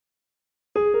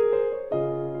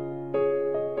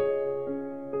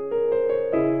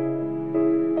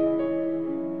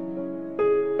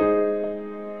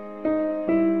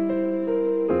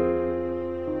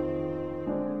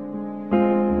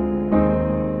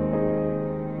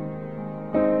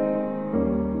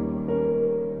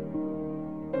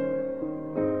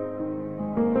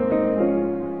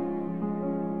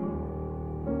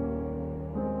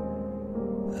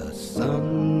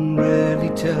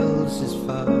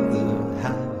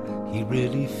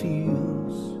really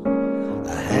feels.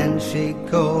 A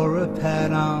handshake or a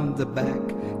pat on the back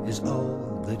is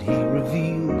all that he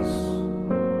reveals.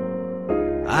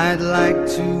 I'd like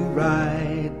to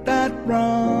right that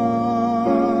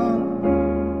wrong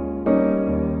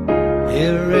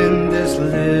here in this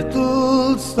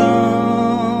little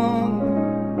song.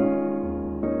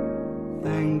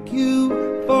 Thank you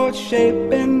for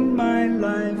shaping my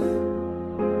life.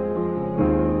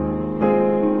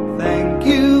 Thank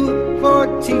you for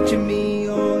teaching me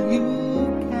all you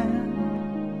can.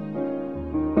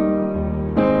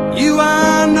 You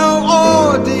are no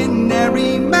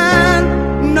ordinary man.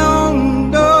 No,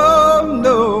 no,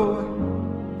 no.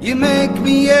 You make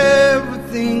me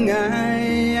everything I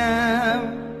am.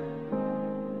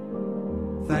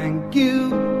 Thank you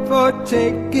for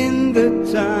taking the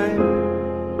time.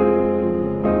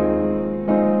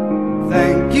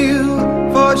 Thank you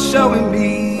for showing me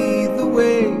the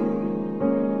way.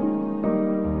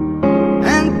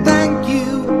 And thank you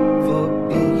for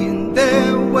being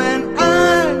there when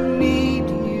I need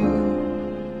you.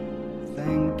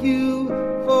 Thank you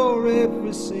for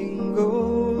every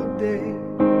single day.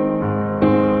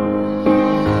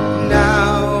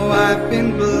 Now I've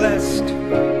been blessed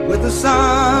with a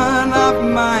son of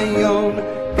my own.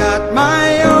 Got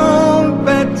my own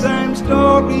bedtime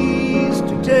stories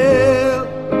to tell.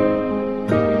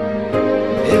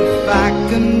 If I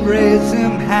can raise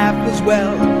him half as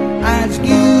well as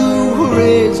you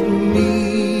raised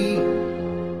me,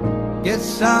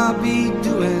 guess I'll be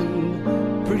doing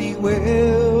pretty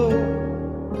well.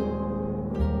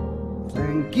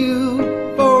 Thank you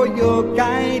for your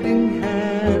guiding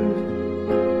hand.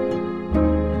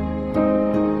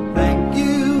 Thank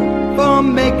you for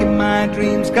making my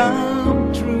dreams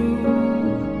come true.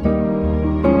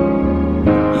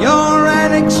 You're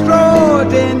an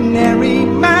extraordinary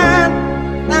man,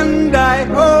 and I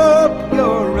hope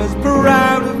you're as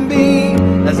proud of me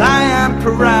as I am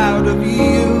proud of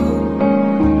you.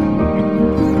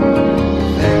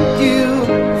 Thank you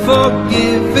for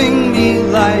giving me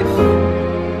life.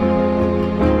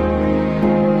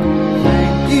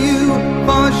 Thank you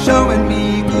for showing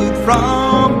me good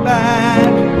from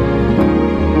bad.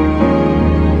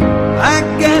 I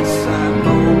guess I'm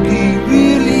only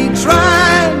really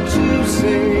trying to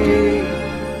say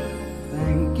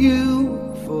thank you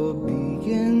for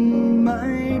being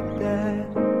my dad.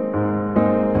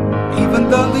 Even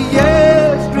though the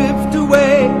years drift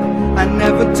away, I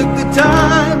never took the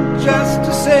time just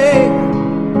to say I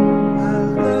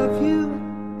love you,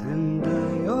 and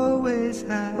I always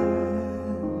have.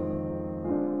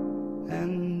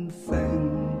 And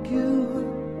thank you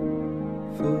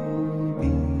for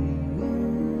being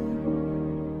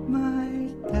my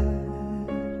dad.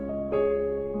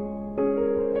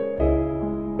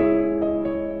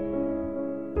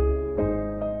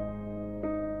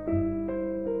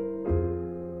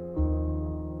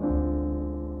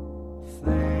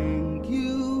 Thank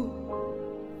you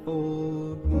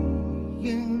for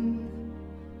being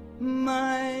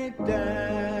my dad.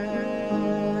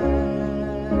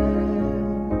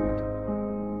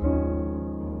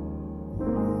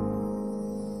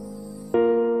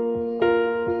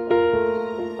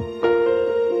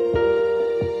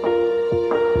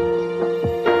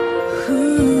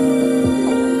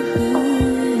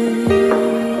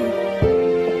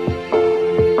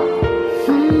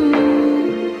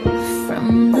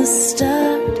 From the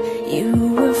start,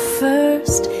 you were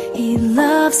first. He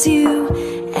loves you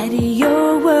at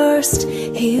your worst.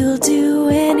 He'll do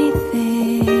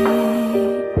anything.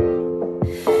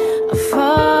 A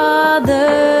father,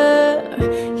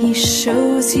 he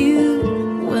shows you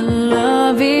what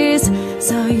love is.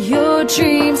 Saw your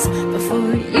dreams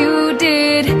before you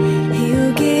did.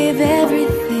 He'll give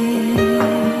everything.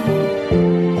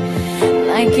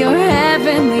 Like your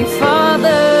heavenly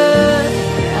Father,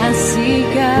 I see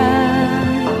God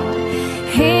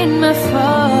in my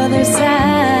Father's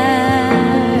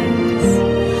eyes.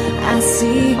 I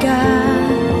see God.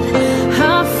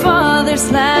 Our Father's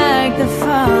like the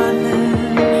Father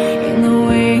in the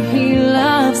way He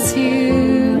loves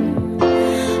you.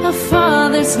 Our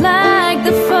Father's like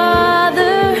the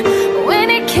Father when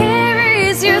He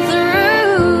carries you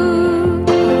through.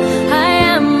 I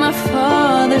am my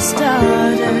Father's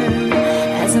daughter.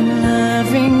 As I'm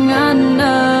loving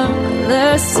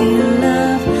another, see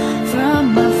love from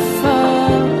my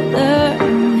Father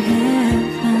in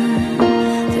heaven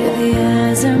through the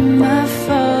eyes of my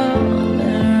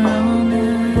Father on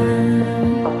earth.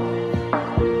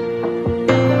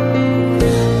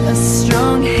 A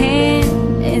strong hand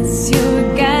is your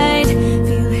guide.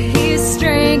 Feel His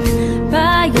strength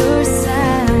by your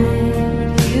side.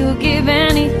 You'll give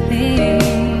anything.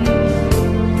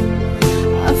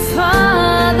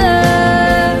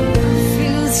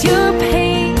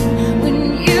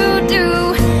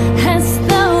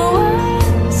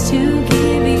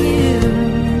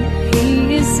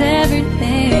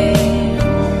 everything.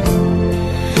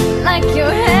 Like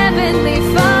your heavenly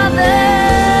Father,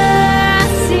 I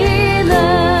see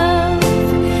love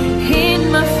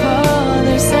in my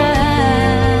Father's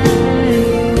eyes.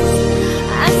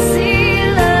 I see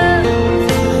love,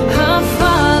 our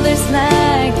Father's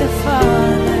like the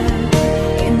Father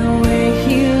in the way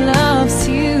He loves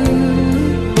you.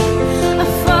 A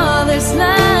Father's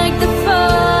like the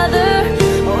Father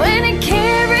when He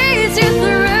carries you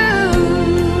through.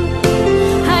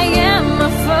 I am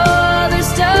my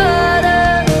Father's daughter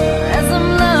as I'm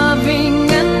loving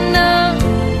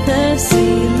another.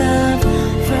 See love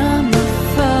from a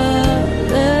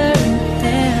Father in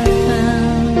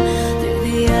heaven through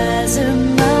the eyes of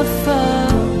my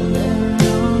Father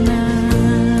on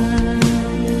earth.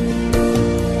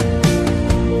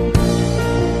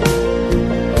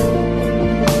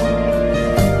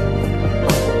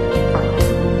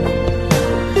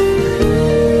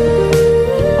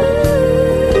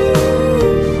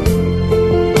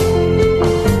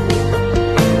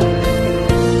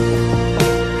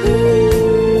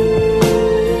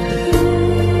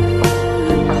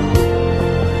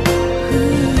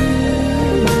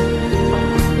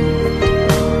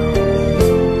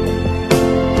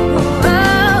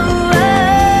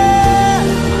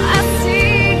 I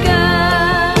see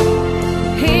God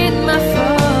in my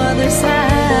Father's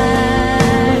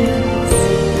eyes.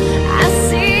 I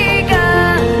see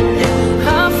God,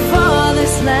 our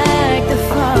Father's like the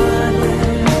Father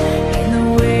in the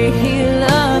way He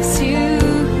loves you.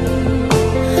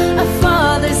 A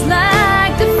Father's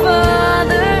like the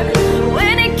Father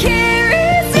when He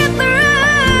carries you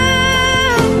through.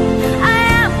 I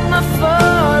am my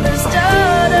Father's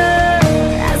daughter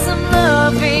as I'm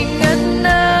loving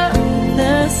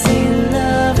another. See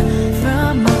love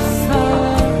from a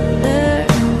Father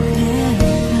in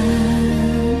heaven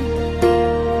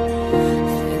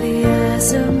through the eyes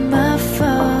of